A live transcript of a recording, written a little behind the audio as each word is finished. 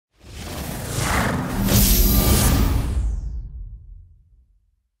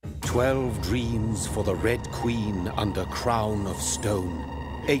12 dreams for the Red Queen under crown of stone.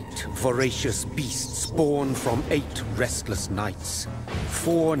 8 voracious beasts born from 8 restless nights.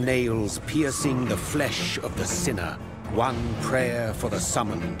 4 nails piercing the flesh of the sinner. 1 prayer for the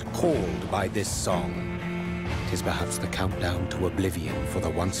summoned, called by this song. 'Tis perhaps the countdown to oblivion for the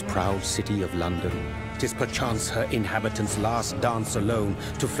once proud city of London. 'Tis perchance her inhabitants' last dance alone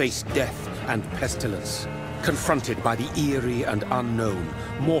to face death and pestilence. Confronted by the eerie and unknown,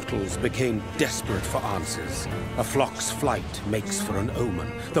 mortals became desperate for answers. A flock's flight makes for an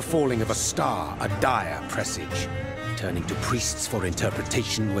omen, the falling of a star a dire presage. Turning to priests for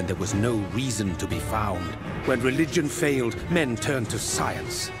interpretation when there was no reason to be found. When religion failed, men turned to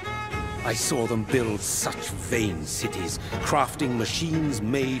science. I saw them build such vain cities, crafting machines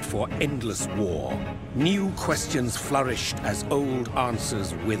made for endless war. New questions flourished as old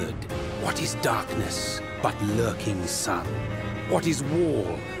answers withered. What is darkness but lurking sun? What is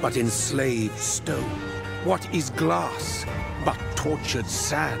wall but enslaved stone? What is glass but tortured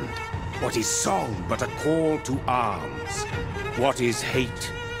sand? What is song but a call to arms? What is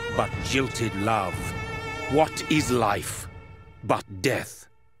hate but jilted love? What is life but death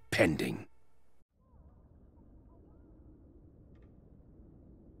pending?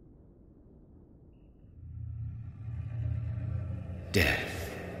 Death.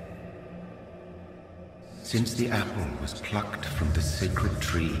 Since the apple was plucked from the sacred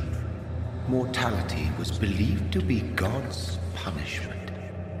tree, mortality was believed to be God's punishment,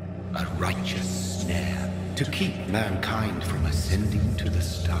 a righteous snare to keep mankind from ascending to the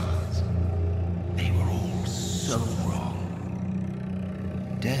stars. They were all so wrong.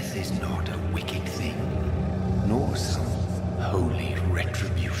 Death is not a wicked thing, nor some holy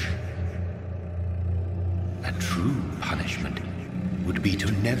retribution. A true punishment would be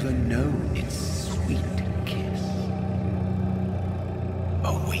to never know its sweet kiss.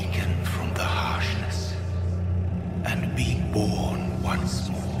 Awaken from the harshness and be born once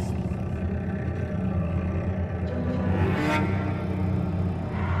more.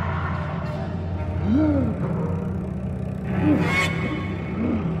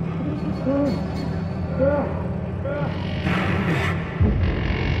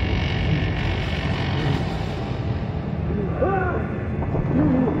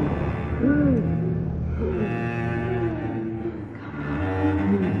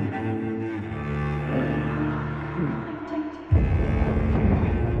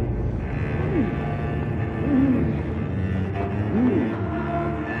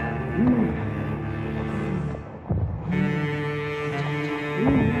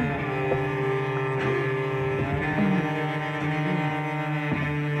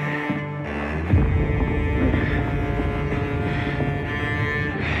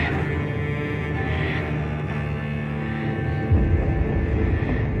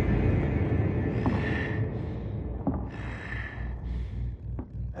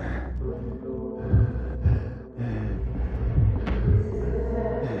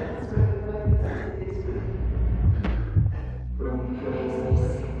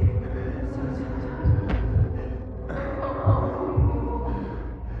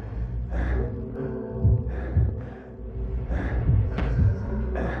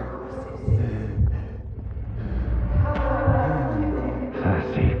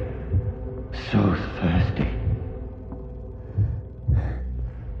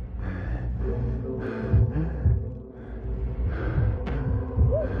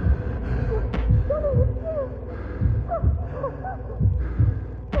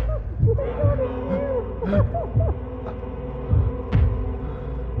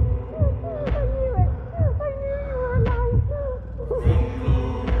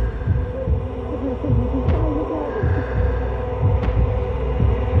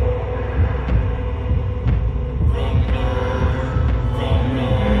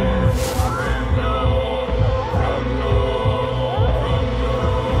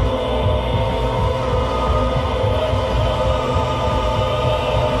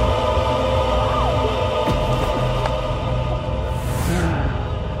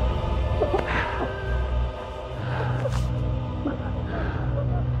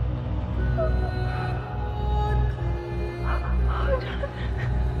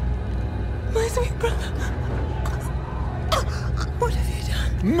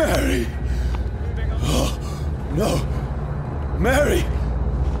 Mary! Oh, no! Mary!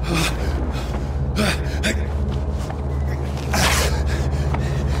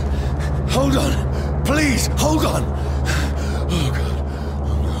 Hold on! Please, hold on! Oh, God.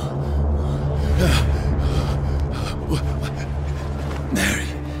 Oh, no. Mary.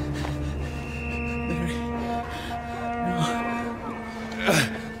 Mary. No.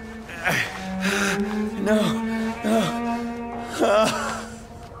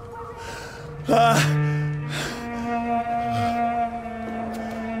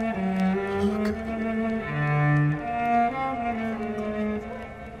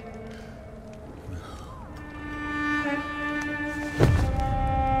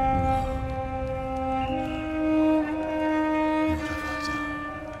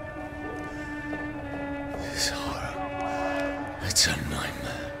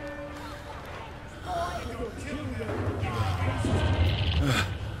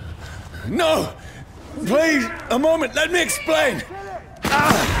 No! Please, a moment, let me explain!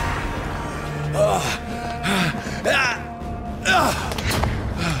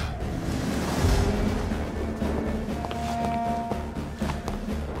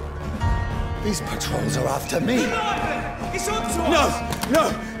 These patrols are after me. It's on to us!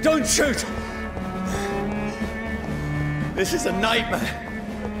 No! Don't shoot! This is a nightmare.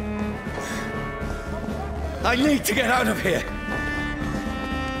 I need to get out of here.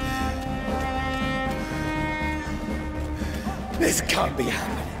 This can't be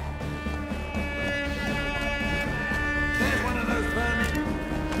happening. There's one of those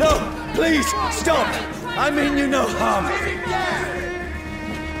vermin. No! Please, stop! I mean you no harm.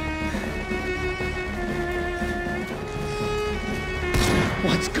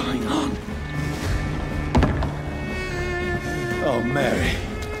 What's going on? Oh, Mary.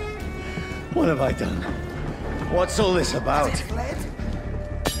 What have I done? What's all this about?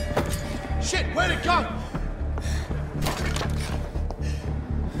 Shit, where'd it go?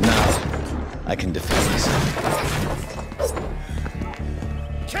 Now, I can defend myself.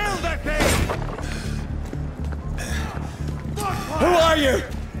 Kill that thing! Who are you?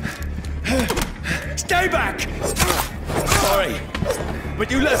 Stay back! Sorry,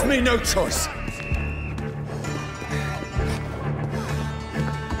 but you left me no choice.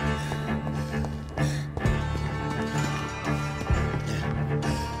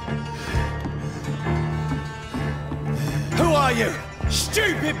 Who are you?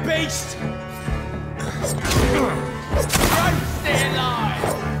 Stupid beast! Don't stay alive!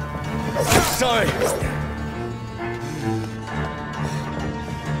 I'm sorry.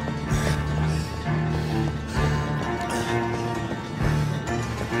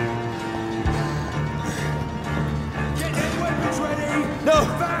 Get them weapons ready! No,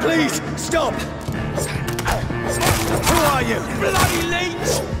 please, stop! Who are you? Bloody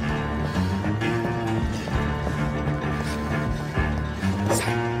leech!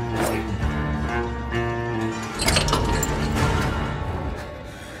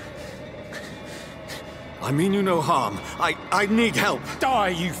 I mean you no harm. I need help. Die,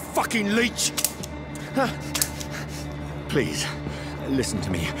 you fucking leech! Please, listen to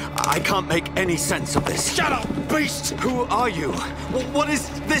me. I can't make any sense of this. Shut up, beast! Who are you? What is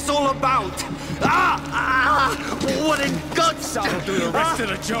this all about? What in God's name? I'll do the rest of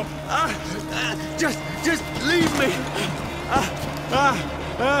the job. Just leave me.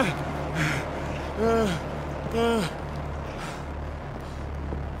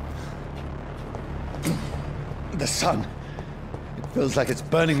 The sun. It feels like it's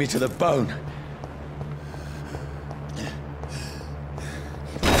burning me to the bone.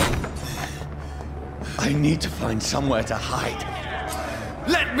 I need to find somewhere to hide.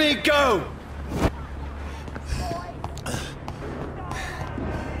 Let me go!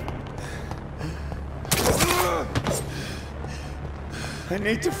 I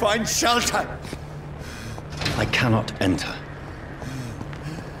need to find shelter. I cannot enter.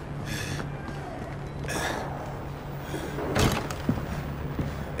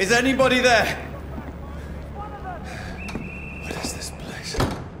 Is anybody there? What is this place?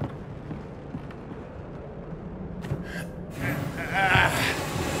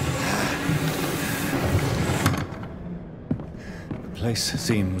 The place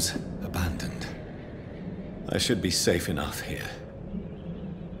seems abandoned. I should be safe enough here.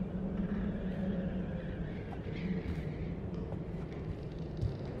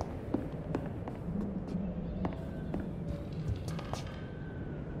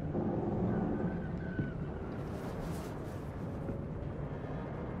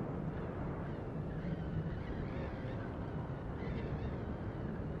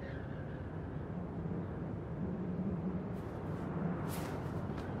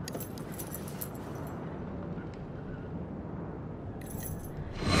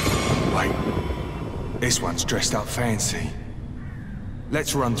 This one's dressed up fancy.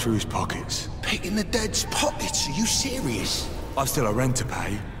 Let's run through his pockets. Picking the dead's pockets? Are you serious? I've still a rent to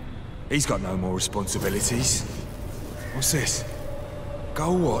pay. He's got no more responsibilities. What's this?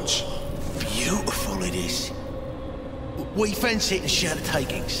 Gold watch. Beautiful it is. We fancy it and share the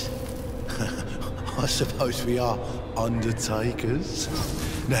takings. I suppose we are undertakers.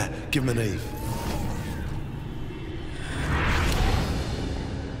 Now, give him an Eve.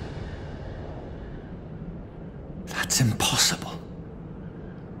 That's impossible.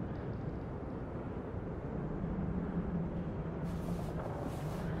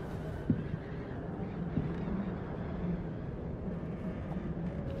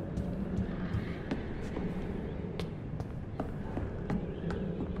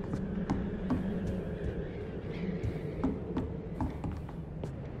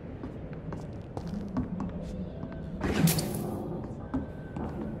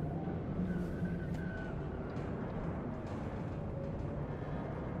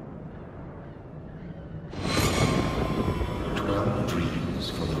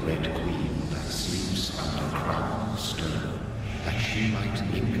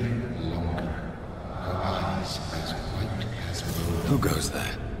 eyes as white as wool. Who goes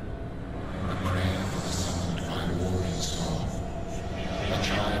there? A prayer for the summoned by warring song. A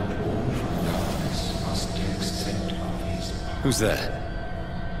child born from darkness must take scent of his power. Who's there?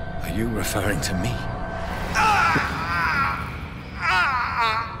 Are you referring to me?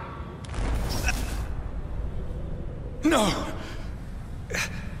 No!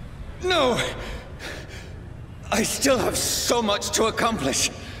 No! I still have so much to accomplish!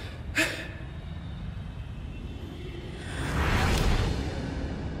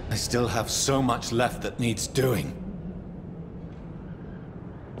 I still have so much left that needs doing.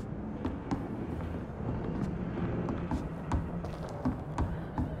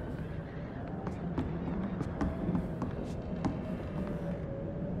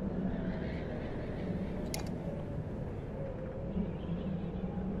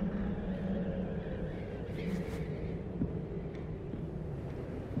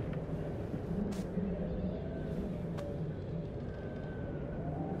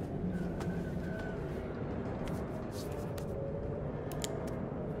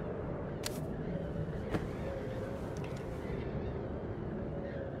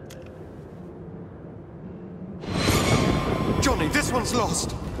 Johnny, this one's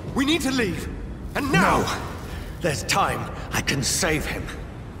lost. We need to leave. And now! No! There's time. I can save him.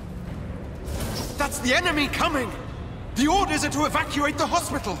 That's the enemy coming! The orders are to evacuate the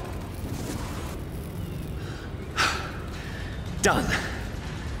hospital! Done.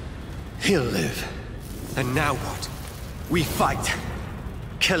 He'll live. And now what? We fight.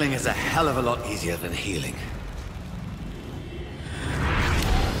 Killing is a hell of a lot easier than healing.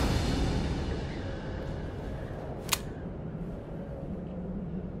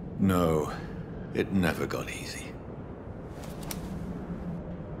 No, it never got easy.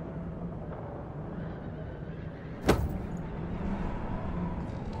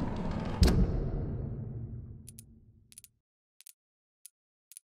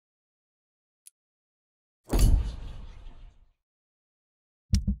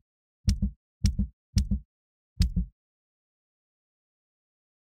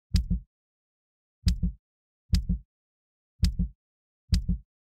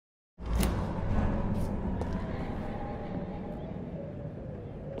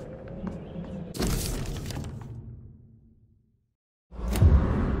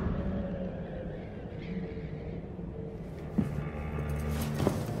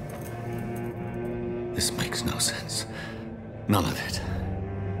 This makes no sense. None of it.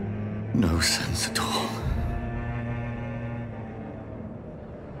 No sense at all.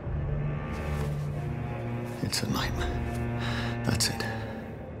 It's a nightmare. That's it.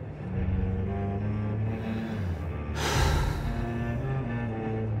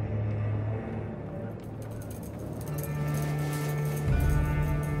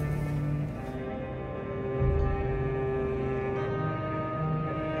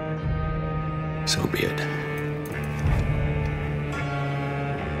 So be it.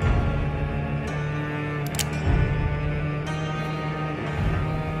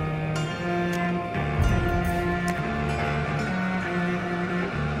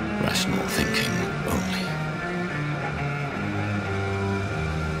 Rational thinking only.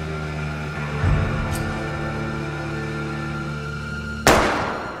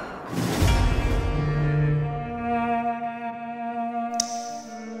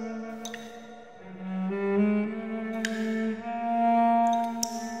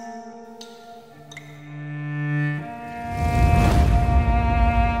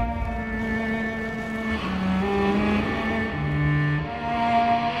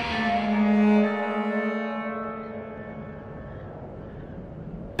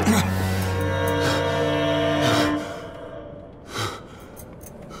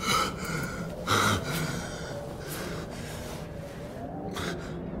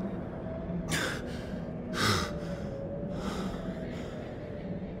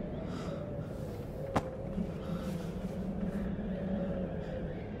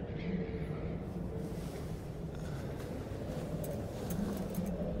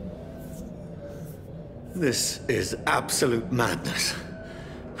 This is absolute madness.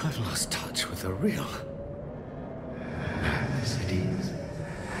 I've lost touch with the real. Madness it is,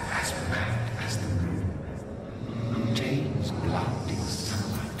 as mad as the moon, who tames blinding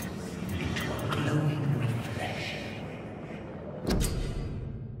sunlight into a glowing reflection.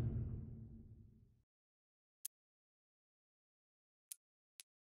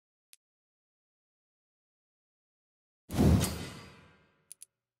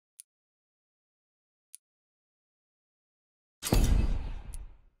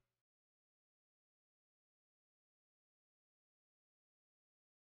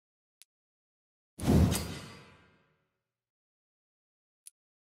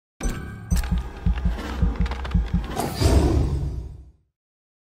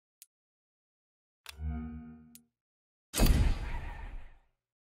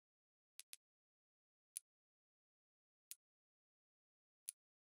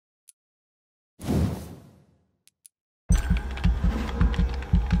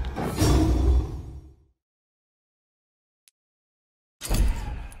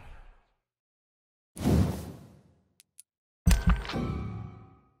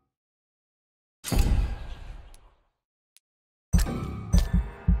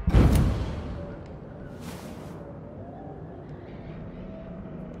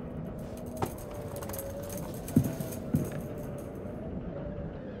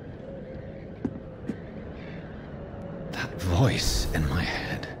 voice in my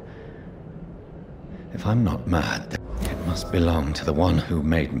head. If I'm not mad, it must belong to the one who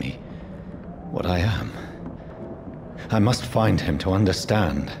made me what I am. I must find him to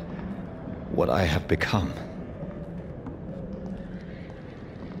understand what I have become.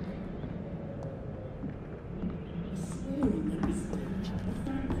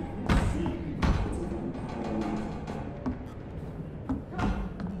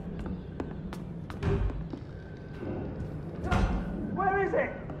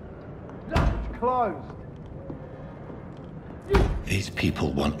 These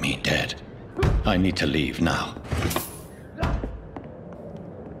people want me dead. I need to leave now.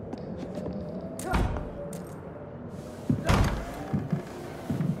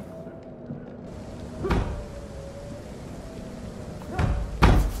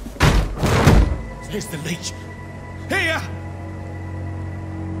 Here's the leech. Here!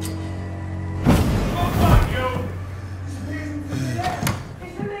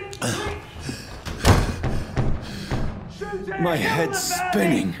 My head's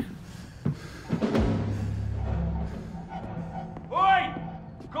spinning. Oi!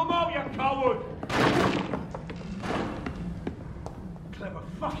 Come out, you coward! Clever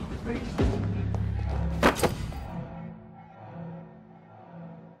fucking beast!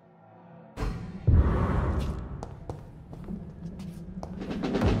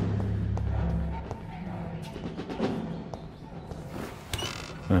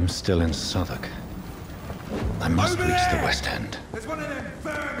 I'm still in Southwark. I must reach the West End. There's one of them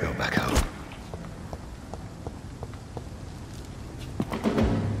vermin! Go back out.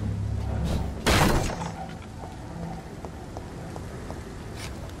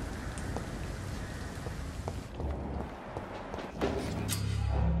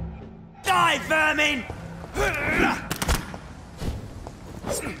 Die, vermin! There's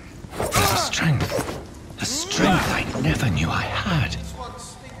a strength I never knew I had. This one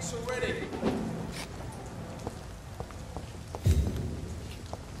stinks already.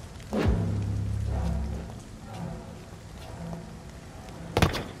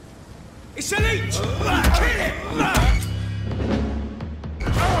 It's a leech! Kill it!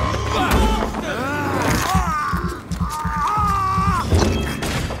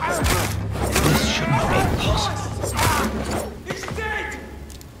 This shouldn't be possible. It's dead!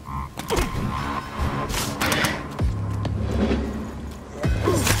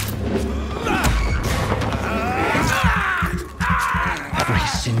 Every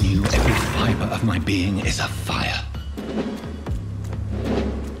sinew, every fiber of my being is afire.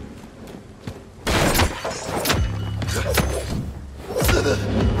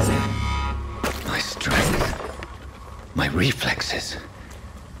 My strength, my reflexes.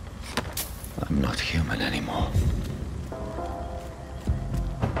 I'm not human anymore.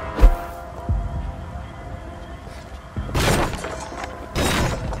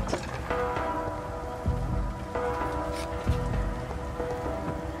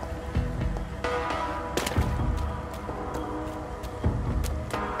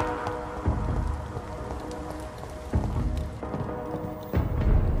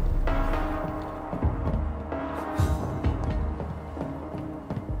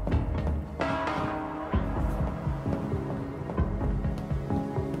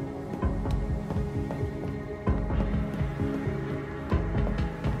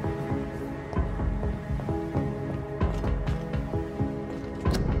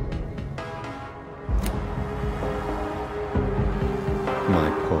 My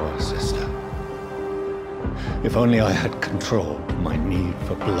poor sister. If only I had controlled my need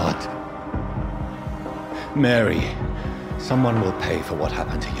for blood. Mary, someone will pay for what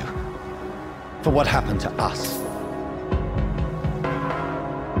happened to you. For what happened to us.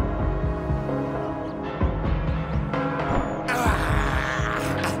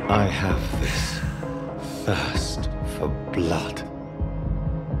 I have this thirst for blood.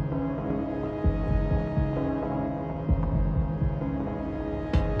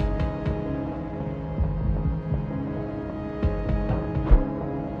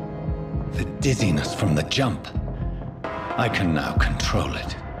 The dizziness from the jump. I can now control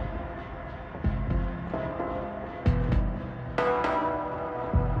it.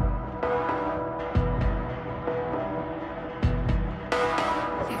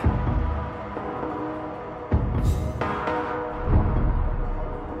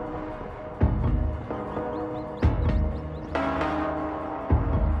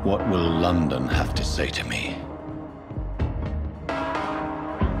 What will London have to say to me?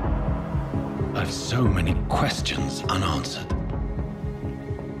 I've so many questions unanswered.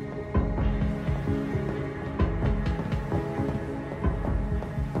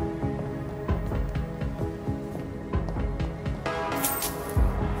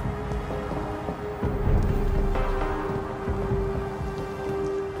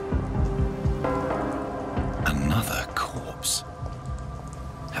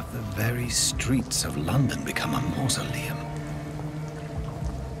 very streets of London become a mausoleum.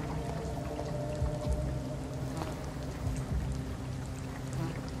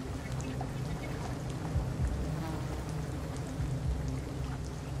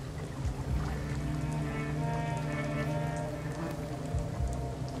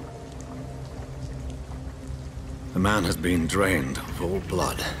 The man has been drained of all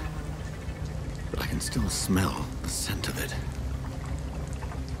blood, but I can still smell the scent of it.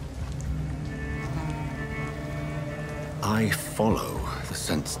 I follow the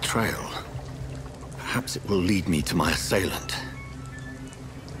scent's trail. Perhaps it will lead me to my assailant.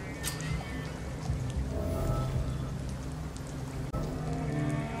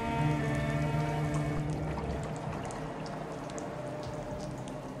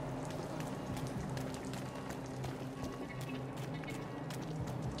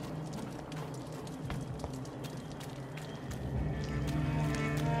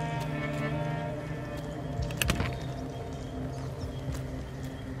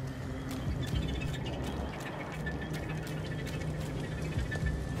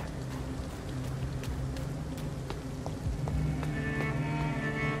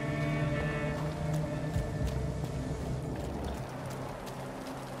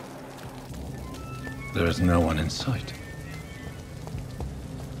 There is no one in sight.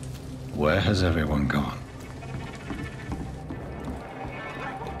 Where has everyone gone?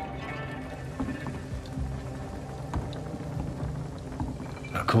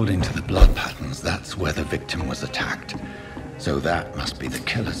 According to the blood patterns, that's where the victim was attacked. So that must be the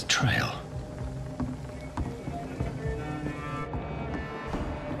killer's trail.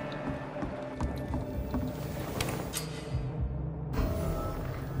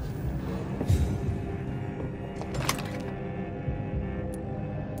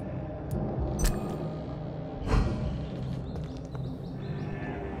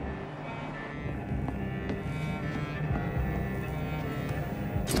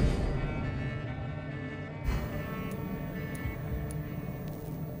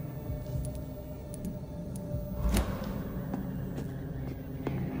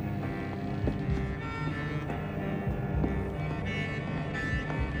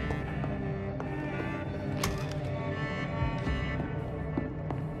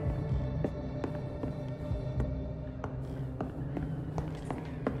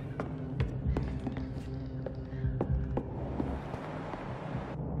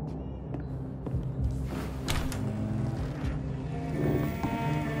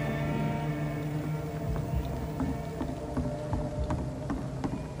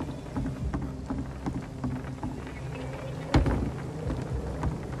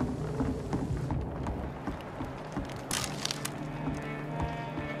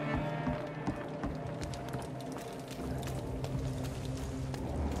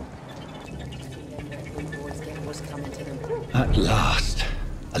 At last,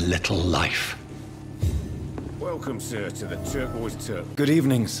 a little life. Welcome, sir, to the Turquoise Turk. Good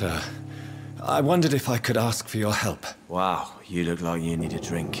evening, sir. I wondered if I could ask for your help. Wow, you look like you need a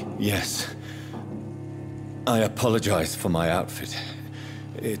drink. Yes. I apologize for my outfit.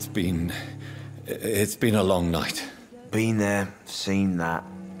 It's been a long night. Been there, seen that.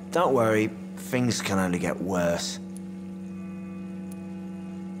 Don't worry, things can only get worse.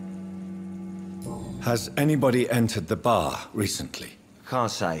 Has anybody entered the bar recently?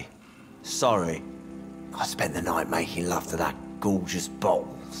 Can't say. Sorry. I spent the night making love to that gorgeous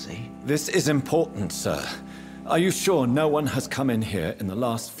bottle, see? This is important, sir. Are you sure no one has come in here in the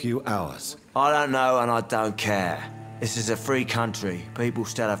last few hours? I don't know and I don't care. This is a free country. People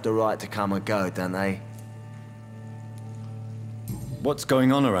still have the right to come and go, don't they? What's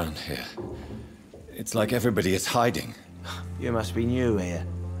going on around here? It's like everybody is hiding. You must be new here.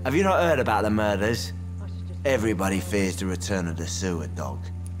 Have you not heard about the murders? Everybody fears the return of the sewer dog.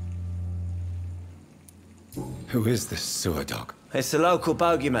 Who is this sewer dog? It's the local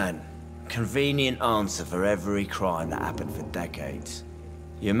bogeyman. Convenient answer for every crime that happened for decades.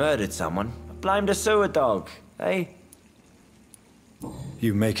 You murdered someone, blame the sewer dog, eh?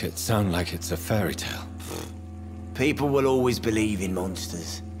 You make it sound like it's a fairy tale. People will always believe in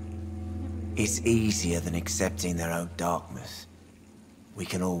monsters. It's easier than accepting their own darkness. We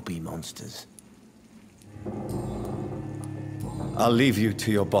can all be monsters. I'll leave you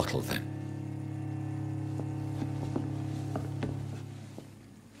to your bottle, then.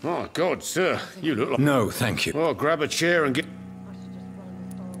 Oh, God, sir, you look like... No, thank you. Oh, grab a chair and get...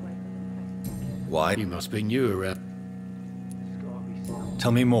 Why? You must be new around...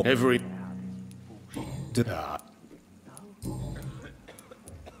 Tell me more. Every...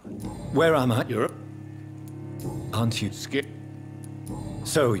 Where am I? Europe. Aren't you? Skip.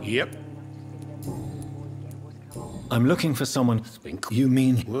 So, Yep. I'm looking for someone... You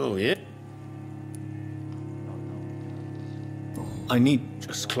mean... Well, yeah. I need...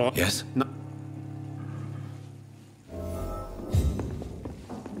 Just clock. Yes? No.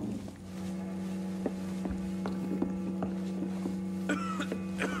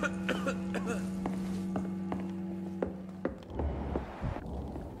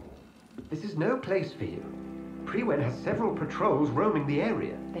 This is no place for you. Prewen has several patrols roaming the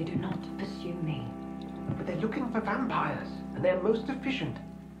area. They do not pursue me. But they're looking for vampires, and they're most efficient.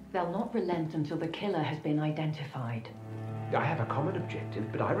 They'll not relent until the killer has been identified. I have a common objective,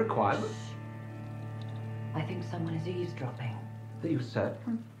 but I require... I think someone is eavesdropping. Are you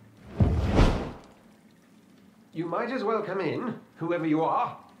certain? You might as well come in, whoever you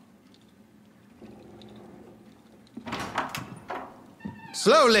are.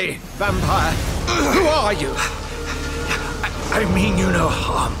 Slowly, vampire! Who are you? I mean you no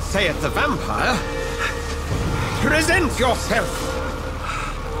harm, saith the vampire. Present yourself!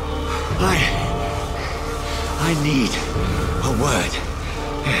 I need a word.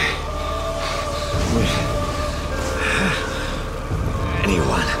 With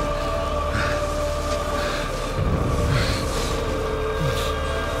anyone.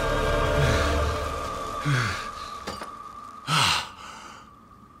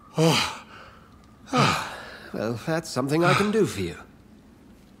 Well, that's something I can do for you.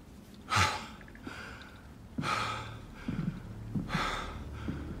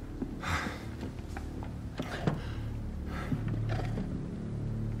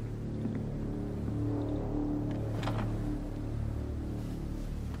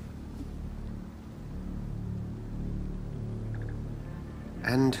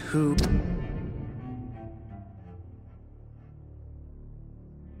 And who...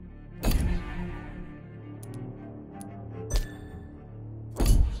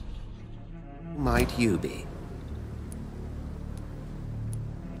 might you be?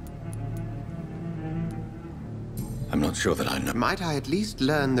 I'm not sure that I know. Might I at least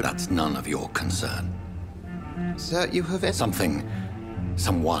learn that... That's none of your concern. Sir, you have...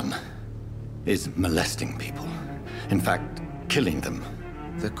 Someone is molesting people. In fact, killing them.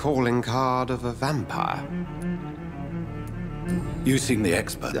 The calling card of a vampire. You seem the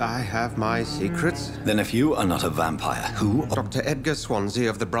expert. I have my secrets. Then if you are not a vampire, who... Dr. Edgar Swansea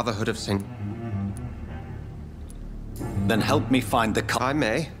of the Brotherhood of St... Then help me find the... I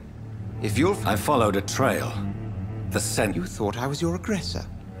may. If you'll... I followed a trail. The scent... You thought I was your aggressor.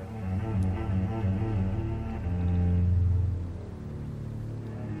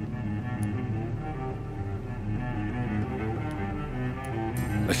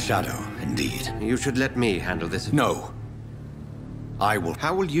 A shadow, indeed. You should let me handle this. No. I will...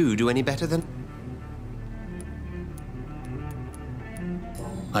 How will you do any better than...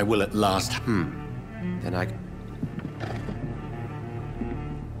 I will at last... Then I...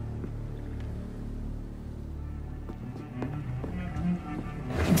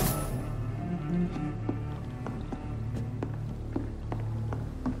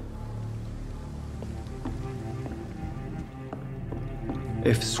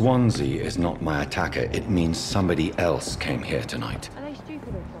 If Swansea is not my attacker, it means somebody else came here tonight. Are they stupid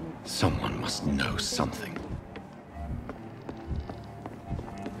or something? Someone must know something.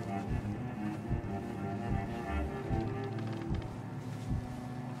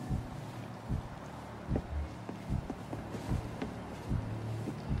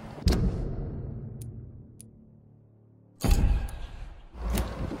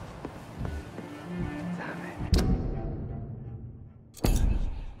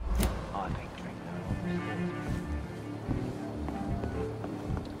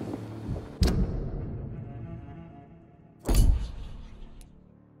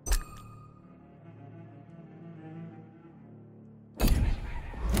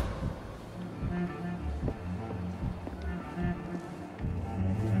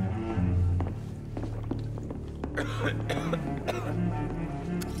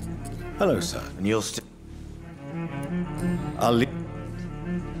 Hello, sir. And you'll still... I'll leave...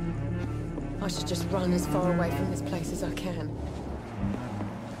 I should just run as far away from this place as I can.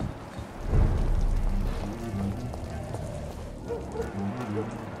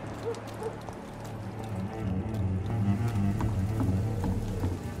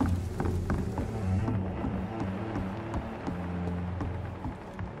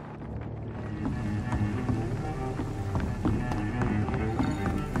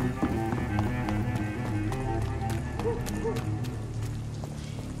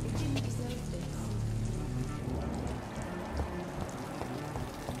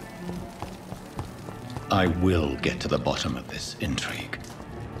 I will get to the bottom of this intrigue.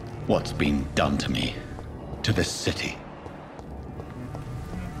 What's been done to me to this city.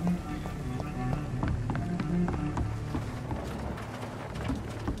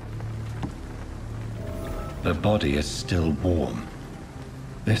 The body is still warm.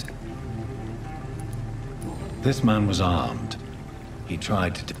 This man was armed. He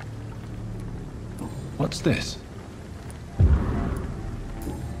tried to... What's this?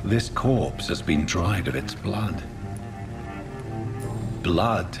 This corpse has been dried of its blood.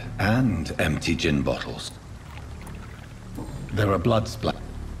 Blood and empty gin bottles. There are blood splatters.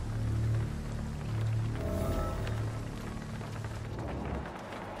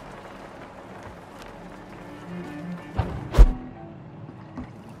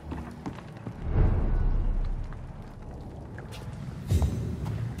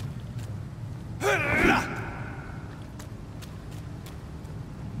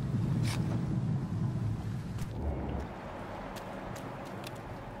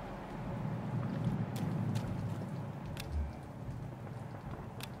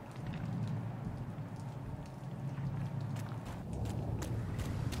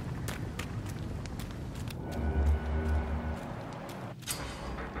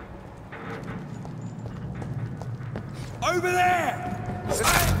 Over there!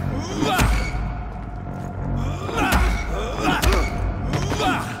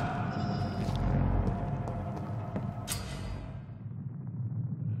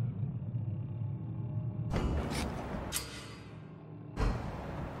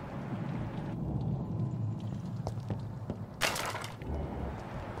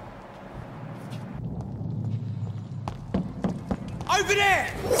 Over there!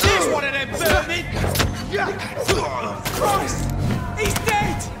 There's one of them vermin! Christ! He's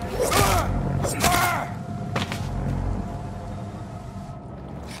dead!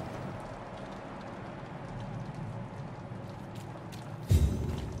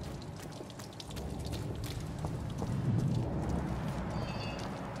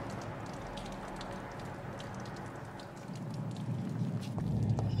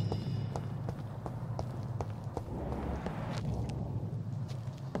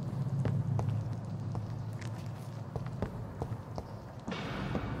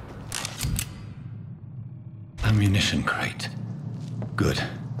 Ammunition crate. Good.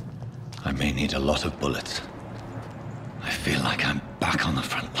 I may need a lot of bullets. I feel like I'm back on the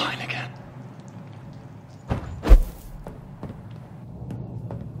front line again.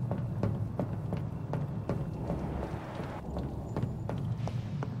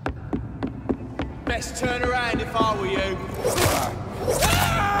 Best turn around if I were you.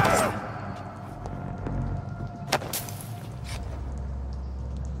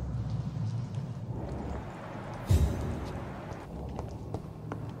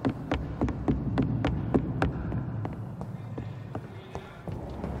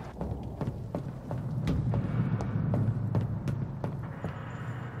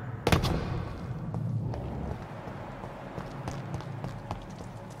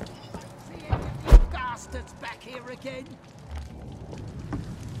 Bastards back here again.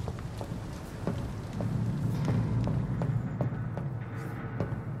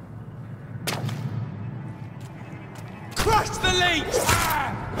 Crush the leech!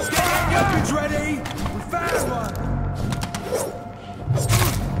 Get your weapons ready! We found one!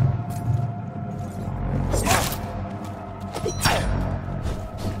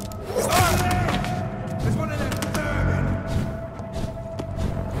 There's one of them vermin!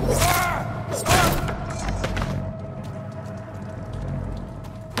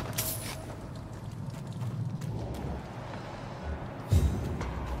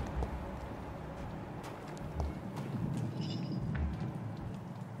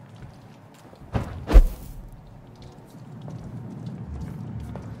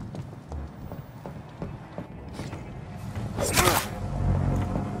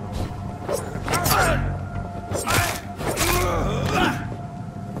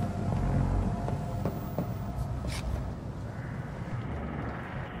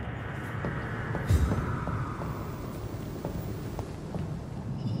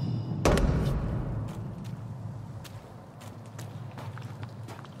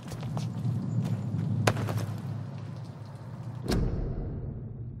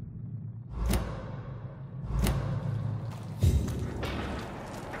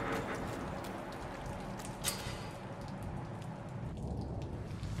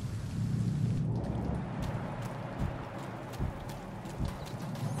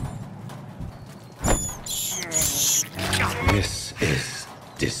 This is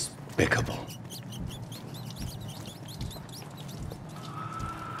despicable.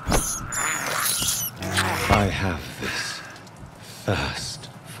 I have this thirst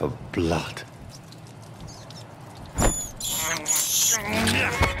for blood.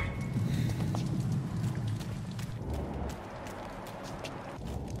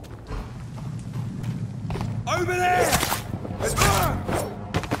 Over there!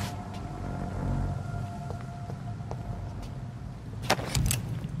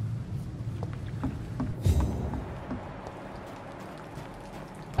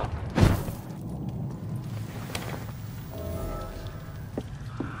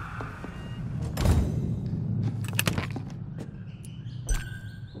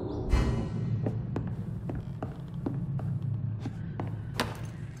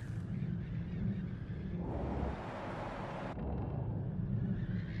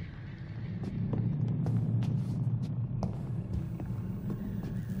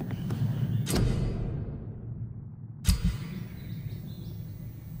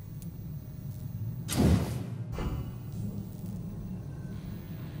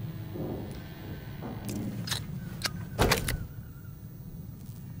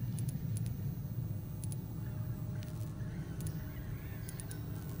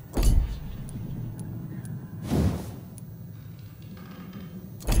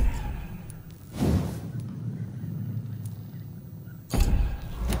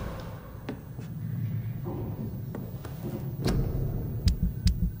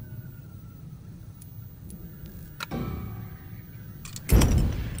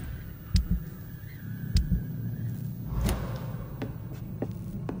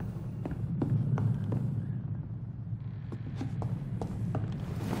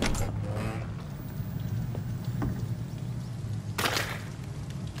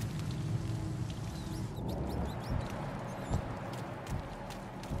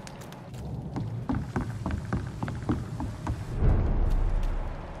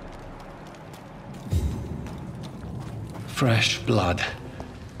 Fresh blood.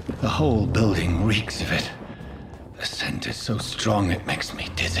 The whole building reeks of it. The scent is so strong it makes me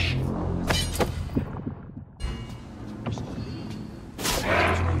dizzy.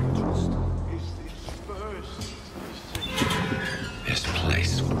 This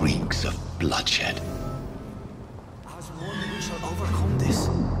place reeks of bloodshed. As one, we shall overcome this.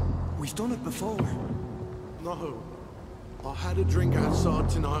 We've done it before. No. I had a drink outside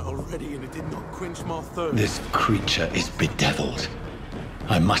tonight already and it did not quench my thirst. This creature is bedeviled.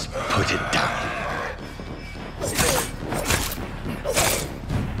 I must put it down.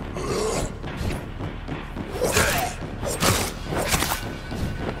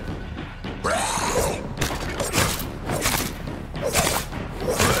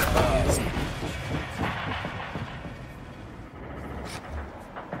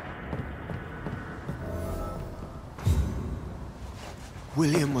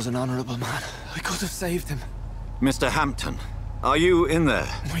 William was an honorable man. I could have saved him. Mr. Hampton, are you in there?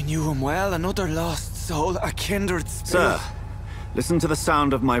 I knew him well, another lost soul, a kindred spirit. Sir, listen to the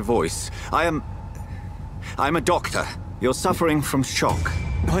sound of my voice. I'm a doctor. You're suffering from shock.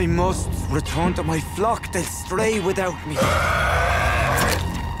 I must return to my flock. They'll stray without me.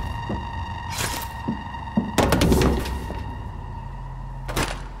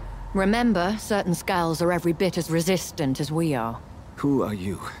 Remember, certain skulls are every bit as resistant as we are. Who are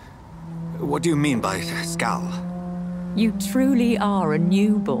you? What do you mean by Skal? You truly are a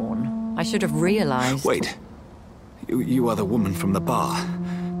newborn. I should have realized. Wait. You are the woman from the bar.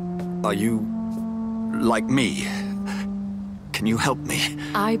 Are you like me? Can you help me?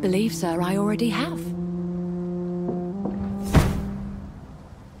 I believe, sir, I already have.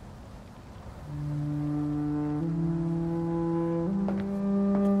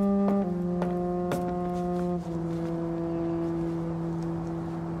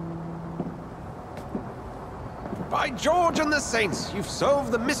 By George and the Saints, you've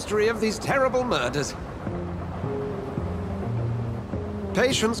solved the mystery of these terrible murders.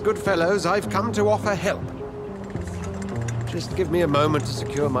 Patience, good fellows, I've come to offer help. Just give me a moment to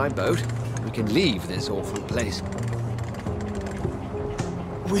secure my boat. We can leave this awful place.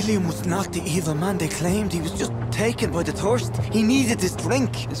 William was not the evil man they claimed. He was just taken by the thirst. He needed this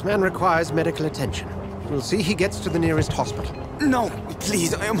drink. This man requires medical attention. We'll see he gets to the nearest hospital. No,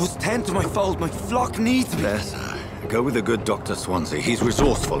 please, I must tend to my fold. My flock needs me. There, sir. Go with the good Dr. Swansea. He's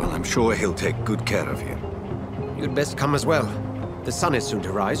resourceful, and I'm sure he'll take good care of you. You'd best come as well. The sun is soon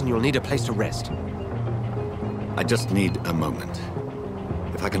to rise, and you'll need a place to rest. I just need a moment.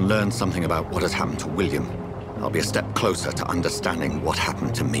 If I can learn something about what has happened to William, I'll be a step closer to understanding what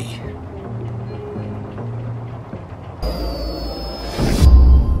happened to me.